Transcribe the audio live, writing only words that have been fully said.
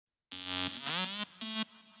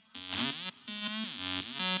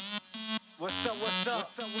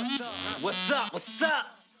What's up? What's up?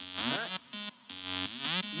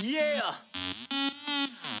 Yeah.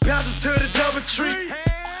 Bouncing to the double tree.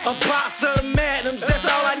 A box of the magnums, that's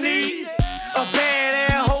all I need. A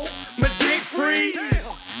bad ass hoe, my dick freeze.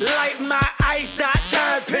 Like my iced out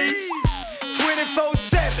timepiece.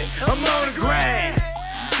 24/7, I'm on the grind.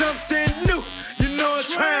 Something new, you know I'm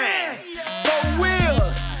trying. 4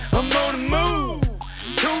 wheels, I'm on the move.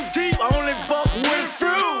 Too deep, I only fuck with a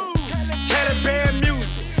fruit. Taliban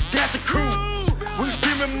music, that's the cruise. We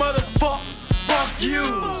screaming motherfuck, fuck you.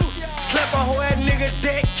 Slap a whole ass nigga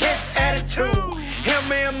that catch attitude.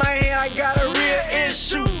 Hammer in my hand, I got a real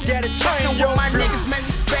issue. Gotta train your my crew. niggas make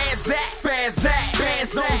me spaz out, spaz out.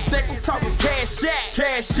 Spaz on, think I'm talking cash out,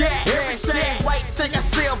 cash out. Everything white, think I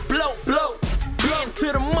sell blow, blow. Getting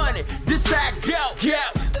to the money, this how I go.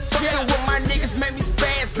 Fucking with my niggas make me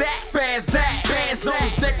spaz out, spaz out. Spaz on,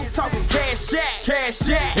 think I'm talking cash out, cash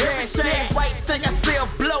out. Everything white, think I sell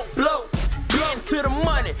blow, blow. Getting to the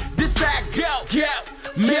money, this how I go.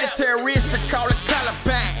 Military-ish, I call it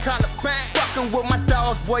Caliban. Fucking with my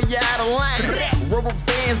dogs, boy, you out of line. Rubber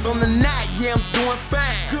bands on the night, yeah, I'm doing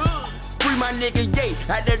fine. Free my nigga,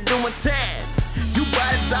 yeah, out there doing time. You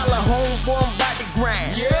buy $1 home, boy, I'm about to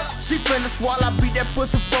grind. She finna swallow, I beat that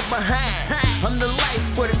pussy from behind. I'm the life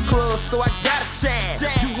for the club, so I gotta shine.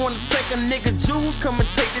 You wanna take a nigga juice, come and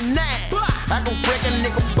take the 9. I can break a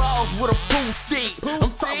nigga balls with a pool stick.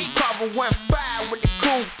 I'm talking carbon 1.5 with the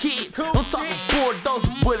cool kid. I'm talking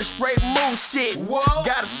bulldozer with a straight move shit.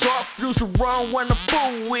 Got a sharp fuse to run when I'm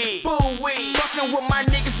fool with. Fucking with my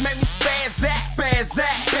niggas make me spaz out, spaz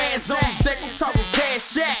out. Spaz on, think I'm talking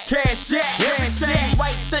cash out, cash out. Everything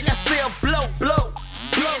white, think I sell blow, blow.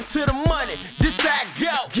 Getting to the money, this how I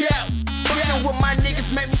go. Fucking with my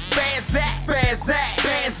niggas make me spaz out, spaz out.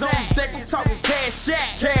 Spaz on, think I'm talking cash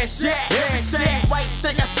out, cash out. Everything white,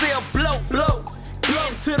 think I sell blow, blow.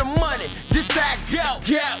 Getting to the money, this how I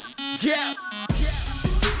go.